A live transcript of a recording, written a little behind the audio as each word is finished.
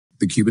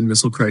The Cuban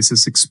Missile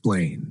Crisis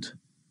Explained.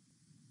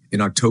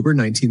 In October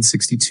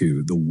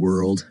 1962, the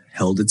world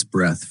held its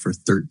breath for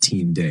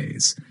 13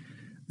 days.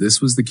 This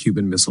was the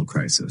Cuban Missile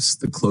Crisis,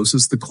 the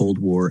closest the Cold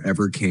War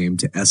ever came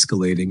to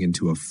escalating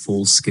into a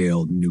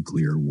full-scale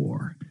nuclear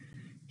war.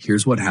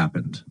 Here's what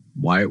happened,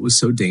 why it was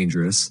so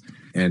dangerous,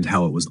 and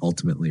how it was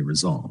ultimately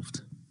resolved.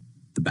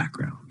 The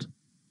background.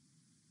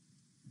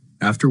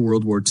 After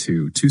World War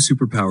II, two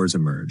superpowers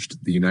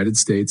emerged, the United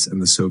States and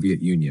the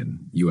Soviet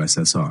Union,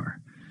 USSR.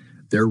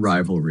 Their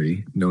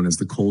rivalry, known as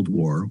the Cold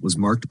War, was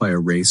marked by a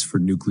race for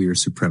nuclear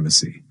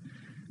supremacy.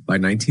 By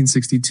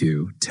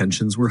 1962,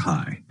 tensions were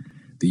high.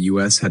 The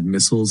U.S. had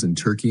missiles in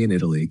Turkey and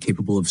Italy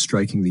capable of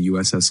striking the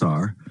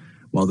USSR,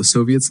 while the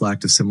Soviets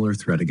lacked a similar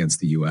threat against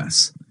the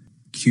U.S.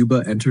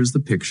 Cuba enters the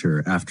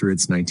picture after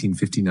its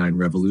 1959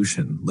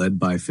 revolution, led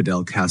by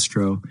Fidel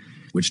Castro,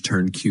 which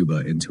turned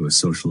Cuba into a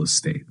socialist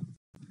state.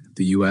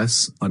 The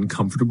U.S.,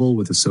 uncomfortable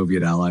with a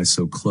Soviet ally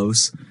so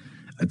close,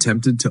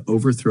 attempted to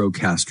overthrow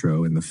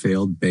Castro in the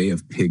failed Bay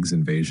of Pigs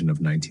invasion of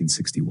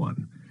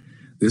 1961.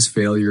 This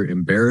failure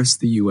embarrassed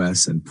the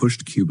U.S. and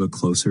pushed Cuba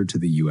closer to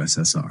the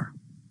USSR.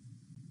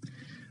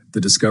 The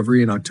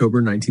discovery in October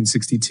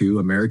 1962,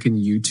 American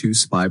U-2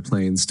 spy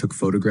planes took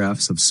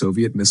photographs of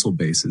Soviet missile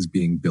bases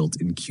being built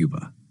in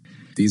Cuba.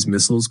 These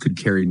missiles could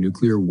carry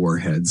nuclear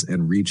warheads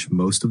and reach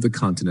most of the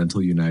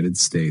continental United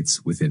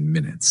States within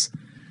minutes.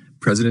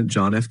 President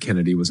John F.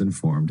 Kennedy was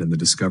informed, and the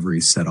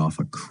discovery set off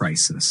a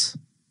crisis.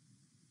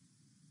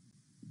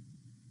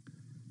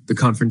 The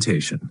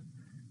confrontation.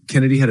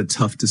 Kennedy had a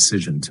tough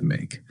decision to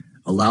make: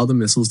 allow the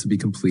missiles to be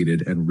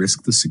completed and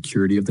risk the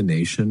security of the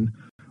nation,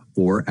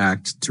 or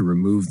act to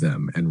remove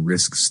them and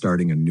risk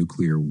starting a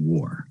nuclear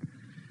war.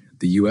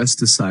 The U.S.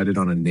 decided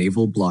on a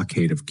naval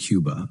blockade of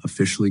Cuba,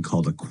 officially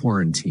called a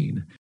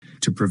quarantine,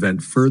 to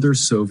prevent further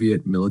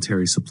Soviet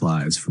military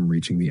supplies from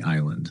reaching the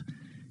island.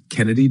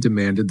 Kennedy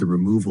demanded the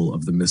removal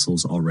of the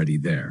missiles already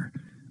there.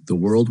 The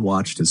world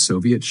watched as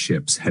Soviet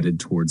ships headed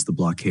towards the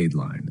blockade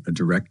line. A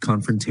direct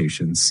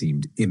confrontation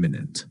seemed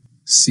imminent.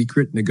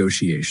 Secret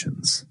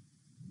negotiations.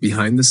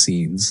 Behind the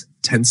scenes,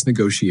 tense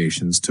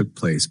negotiations took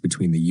place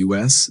between the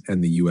U.S.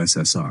 and the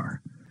USSR.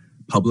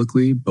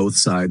 Publicly, both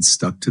sides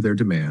stuck to their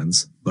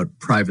demands, but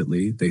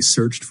privately, they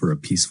searched for a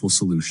peaceful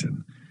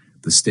solution.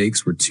 The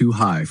stakes were too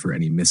high for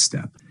any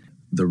misstep.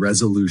 The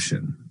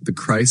resolution. The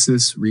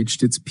crisis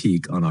reached its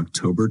peak on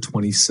October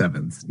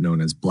 27th, known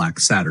as Black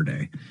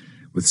Saturday,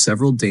 with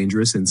several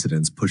dangerous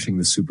incidents pushing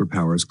the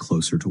superpowers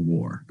closer to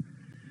war.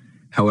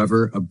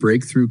 However, a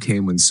breakthrough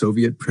came when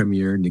Soviet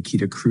Premier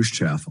Nikita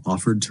Khrushchev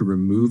offered to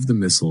remove the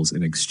missiles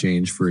in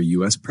exchange for a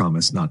U.S.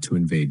 promise not to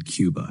invade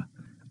Cuba.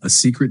 A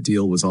secret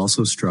deal was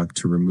also struck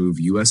to remove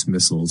U.S.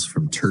 missiles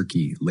from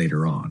Turkey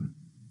later on.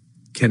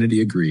 Kennedy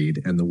agreed,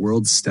 and the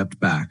world stepped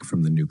back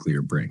from the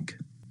nuclear brink.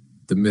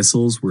 The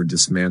missiles were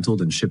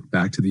dismantled and shipped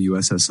back to the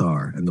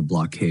USSR, and the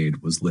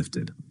blockade was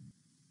lifted.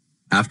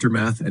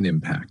 Aftermath and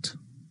impact.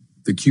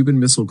 The Cuban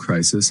Missile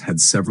Crisis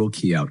had several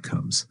key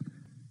outcomes.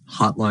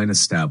 Hotline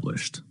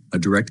established. A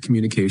direct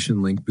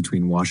communication link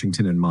between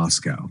Washington and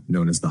Moscow,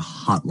 known as the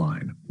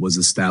Hotline, was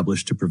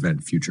established to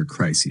prevent future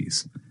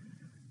crises.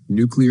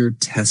 Nuclear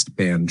Test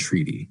Ban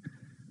Treaty.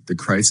 The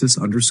crisis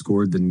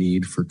underscored the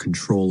need for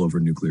control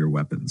over nuclear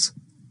weapons.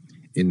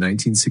 In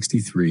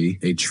 1963,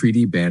 a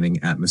treaty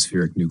banning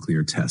atmospheric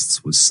nuclear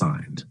tests was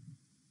signed.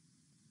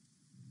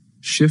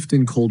 Shift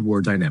in Cold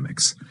War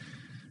dynamics.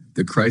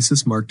 The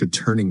crisis marked a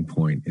turning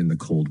point in the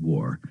Cold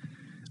War,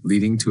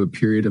 leading to a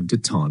period of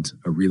détente,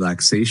 a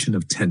relaxation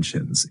of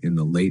tensions in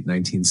the late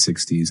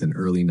 1960s and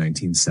early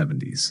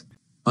 1970s.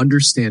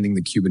 Understanding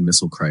the Cuban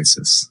Missile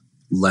Crisis.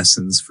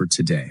 Lessons for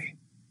today.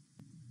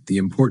 The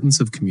importance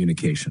of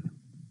communication.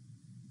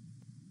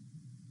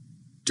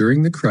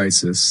 During the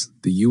crisis,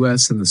 the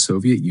U.S. and the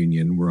Soviet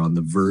Union were on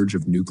the verge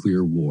of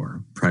nuclear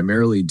war,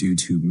 primarily due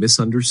to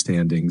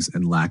misunderstandings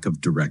and lack of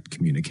direct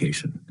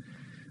communication.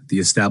 The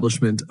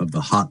establishment of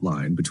the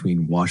hotline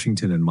between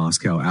Washington and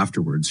Moscow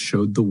afterwards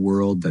showed the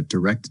world that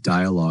direct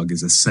dialogue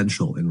is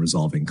essential in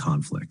resolving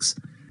conflicts.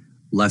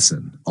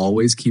 Lesson: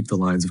 always keep the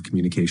lines of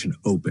communication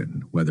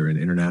open, whether in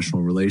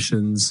international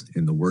relations,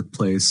 in the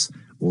workplace,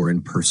 or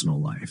in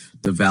personal life.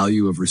 The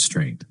value of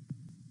restraint.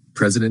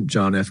 President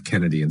John F.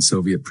 Kennedy and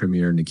Soviet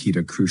Premier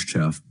Nikita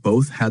Khrushchev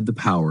both had the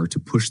power to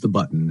push the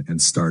button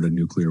and start a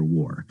nuclear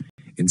war.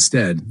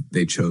 Instead,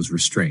 they chose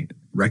restraint,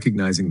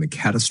 recognizing the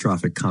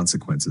catastrophic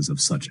consequences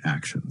of such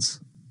actions.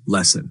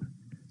 Lesson: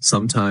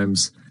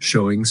 sometimes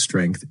showing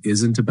strength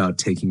isn't about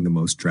taking the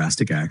most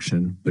drastic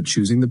action, but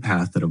choosing the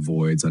path that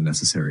avoids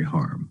unnecessary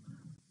harm.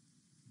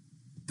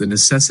 The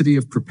necessity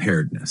of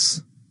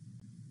preparedness.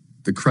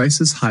 The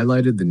crisis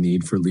highlighted the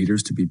need for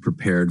leaders to be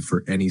prepared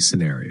for any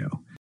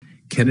scenario.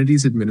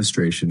 Kennedy's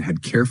administration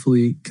had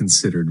carefully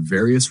considered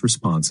various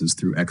responses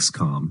through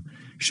XCOM,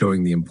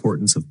 showing the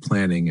importance of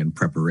planning and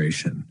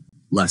preparation.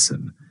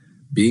 Lesson: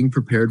 being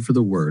prepared for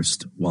the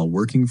worst while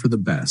working for the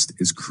best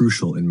is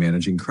crucial in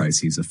managing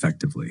crises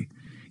effectively.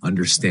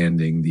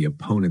 Understanding the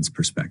opponent's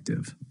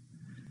perspective.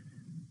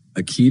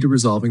 A key to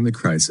resolving the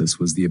crisis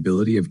was the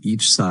ability of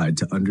each side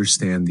to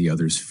understand the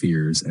other's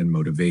fears and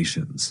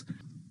motivations.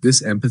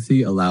 This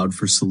empathy allowed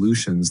for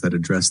solutions that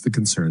addressed the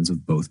concerns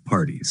of both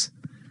parties.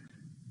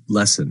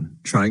 Lesson: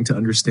 trying to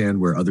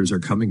understand where others are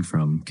coming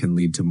from can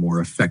lead to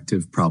more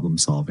effective problem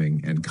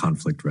solving and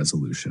conflict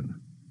resolution.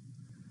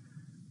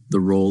 The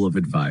role of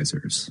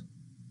advisors.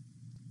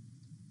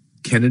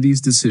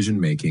 Kennedy's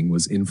decision-making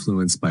was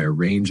influenced by a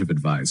range of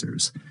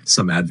advisors,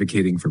 some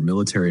advocating for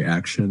military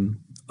action,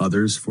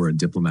 others for a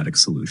diplomatic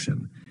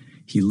solution.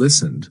 He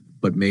listened,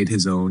 but made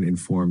his own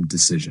informed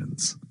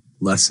decisions.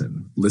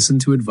 Lesson: listen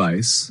to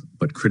advice,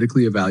 but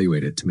critically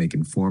evaluate it to make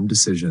informed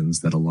decisions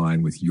that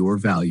align with your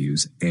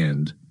values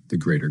and the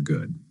greater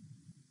good.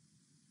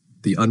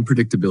 The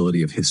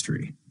unpredictability of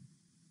history.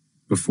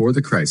 Before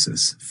the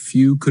crisis,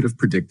 few could have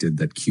predicted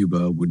that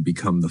Cuba would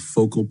become the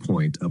focal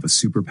point of a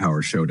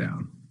superpower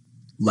showdown.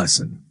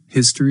 Lesson: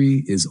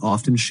 history is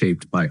often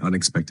shaped by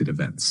unexpected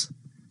events.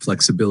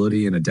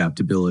 Flexibility and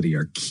adaptability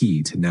are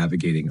key to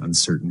navigating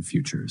uncertain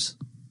futures.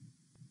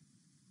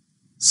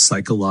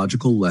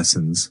 Psychological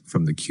lessons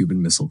from the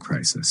Cuban Missile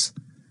Crisis.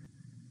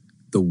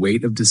 The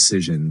weight of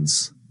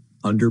decisions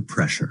under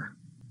pressure.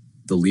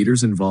 The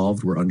leaders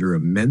involved were under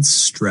immense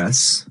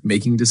stress,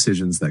 making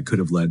decisions that could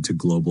have led to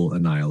global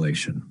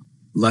annihilation.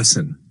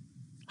 Lesson: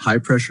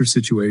 high-pressure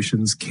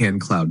situations can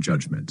cloud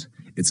judgment.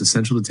 It's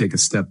essential to take a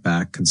step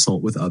back,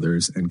 consult with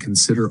others, and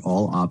consider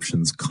all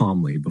options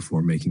calmly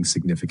before making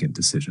significant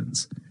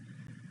decisions.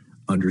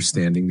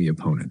 Understanding the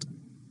opponent.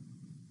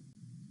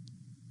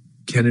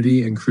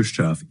 Kennedy and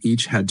Khrushchev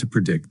each had to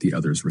predict the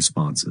other's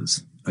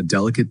responses, a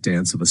delicate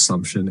dance of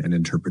assumption and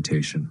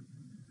interpretation.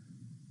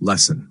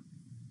 Lesson: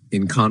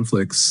 in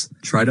conflicts,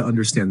 try to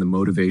understand the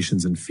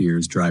motivations and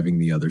fears driving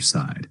the other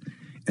side.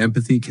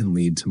 Empathy can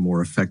lead to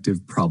more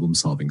effective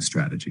problem-solving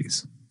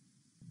strategies.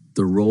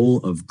 The role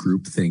of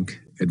groupthink.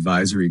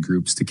 Advisory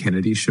groups to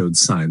Kennedy showed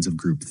signs of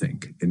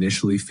groupthink,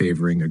 initially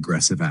favoring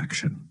aggressive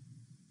action.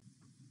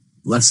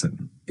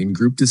 Lesson: in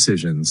group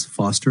decisions,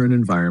 foster an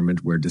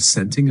environment where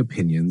dissenting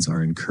opinions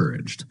are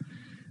encouraged.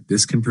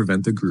 This can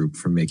prevent the group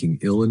from making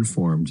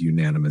ill-informed,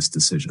 unanimous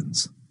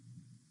decisions.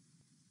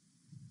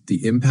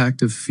 The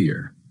impact of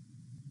fear.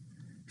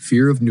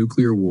 Fear of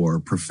nuclear war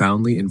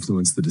profoundly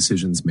influenced the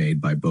decisions made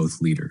by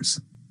both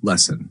leaders.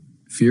 Lesson: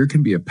 fear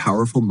can be a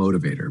powerful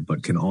motivator,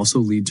 but can also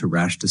lead to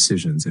rash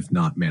decisions if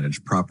not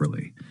managed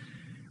properly.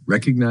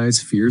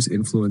 Recognize fear's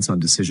influence on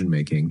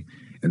decision-making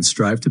and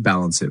strive to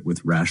balance it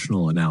with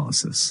rational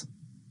analysis.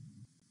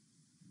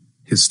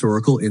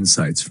 Historical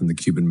insights from the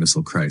Cuban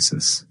Missile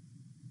Crisis.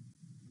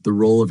 The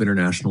role of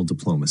international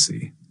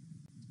diplomacy.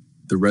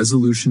 The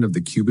resolution of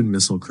the Cuban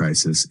Missile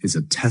Crisis is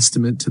a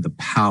testament to the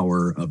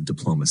power of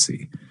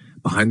diplomacy.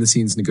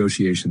 Behind-the-scenes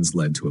negotiations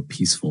led to a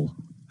peaceful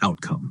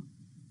outcome.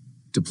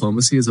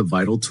 Diplomacy is a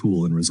vital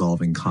tool in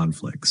resolving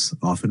conflicts,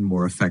 often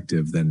more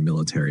effective than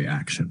military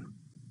action.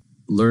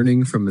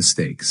 Learning from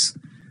mistakes.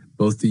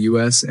 Both the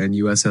U.S. and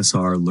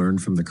USSR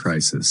learned from the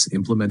crisis,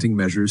 implementing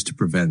measures to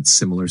prevent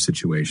similar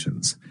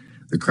situations.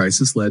 The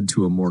crisis led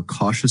to a more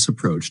cautious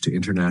approach to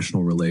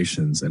international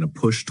relations and a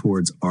push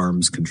towards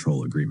arms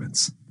control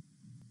agreements.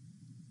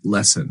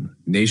 Lesson: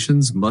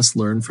 nations must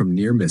learn from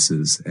near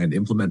misses and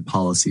implement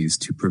policies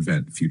to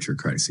prevent future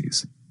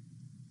crises.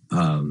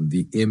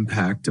 The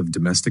impact of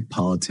domestic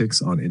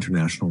politics on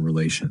international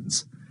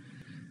relations.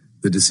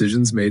 The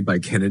decisions made by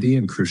Kennedy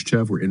and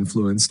Khrushchev were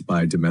influenced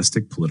by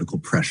domestic political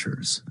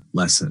pressures.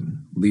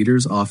 Lesson: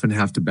 leaders often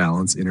have to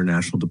balance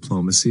international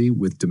diplomacy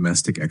with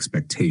domestic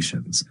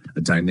expectations,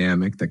 a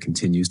dynamic that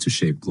continues to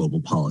shape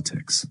global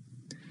politics.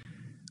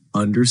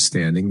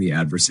 Understanding the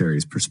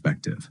adversary's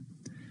perspective.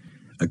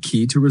 A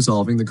key to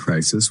resolving the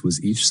crisis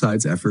was each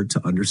side's effort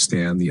to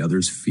understand the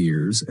other's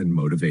fears and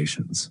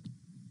motivations.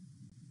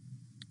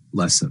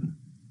 Lesson: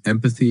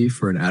 empathy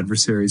for an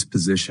adversary's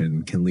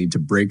position can lead to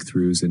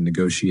breakthroughs in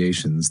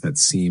negotiations that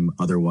seem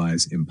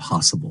otherwise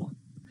impossible.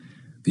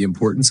 The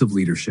importance of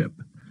leadership.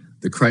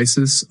 The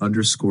crisis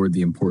underscored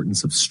the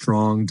importance of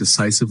strong,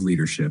 decisive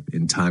leadership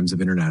in times of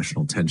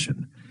international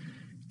tension.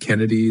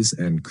 Kennedy's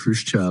and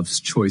Khrushchev's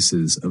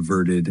choices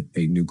averted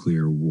a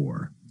nuclear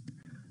war.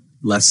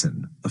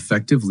 Lesson: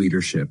 effective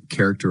leadership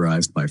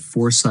characterized by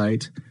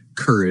foresight,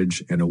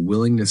 courage, and a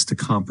willingness to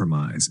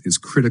compromise is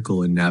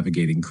critical in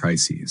navigating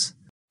crises.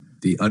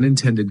 The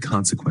unintended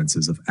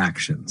consequences of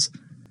actions.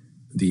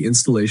 The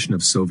installation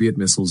of Soviet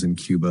missiles in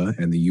Cuba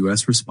and the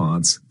U.S.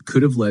 response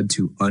could have led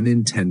to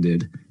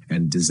unintended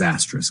and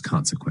disastrous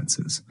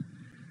consequences.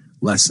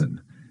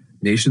 Lesson: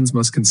 nations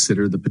must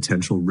consider the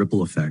potential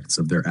ripple effects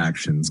of their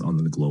actions on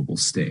the global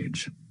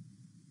stage.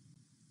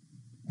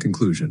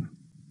 Conclusion.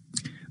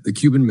 The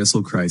Cuban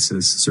Missile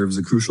Crisis serves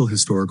a crucial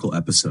historical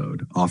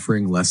episode,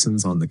 offering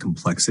lessons on the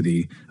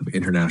complexity of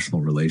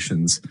international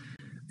relations,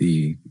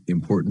 the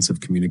importance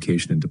of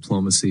communication and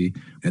diplomacy,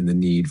 and the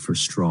need for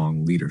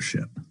strong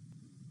leadership.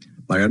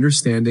 By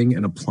understanding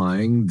and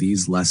applying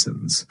these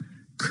lessons,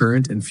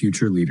 current and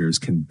future leaders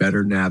can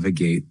better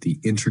navigate the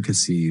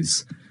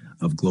intricacies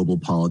of global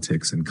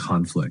politics and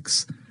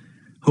conflicts,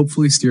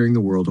 hopefully steering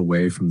the world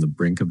away from the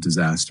brink of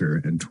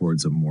disaster and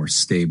towards a more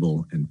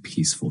stable and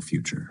peaceful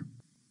future.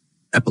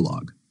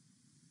 Epilogue.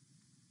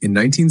 In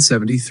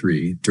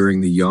 1973,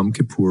 during the Yom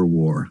Kippur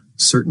War,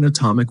 certain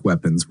atomic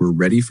weapons were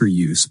ready for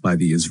use by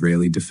the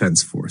Israeli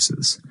Defense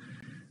Forces.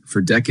 For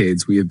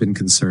decades, we have been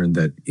concerned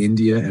that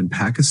India and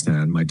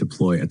Pakistan might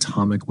deploy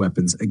atomic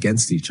weapons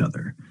against each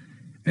other.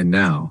 And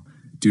now,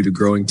 due to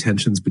growing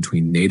tensions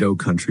between NATO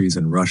countries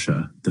and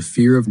Russia, the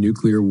fear of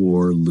nuclear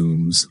war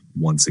looms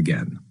once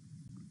again.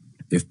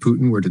 If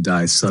Putin were to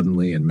die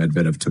suddenly and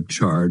Medvedev took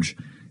charge,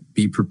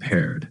 be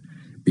prepared,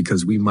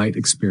 because we might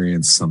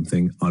experience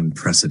something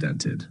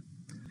unprecedented.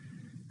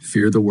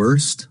 Fear the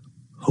worst,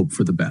 hope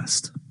for the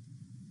best.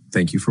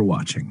 Thank you for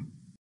watching.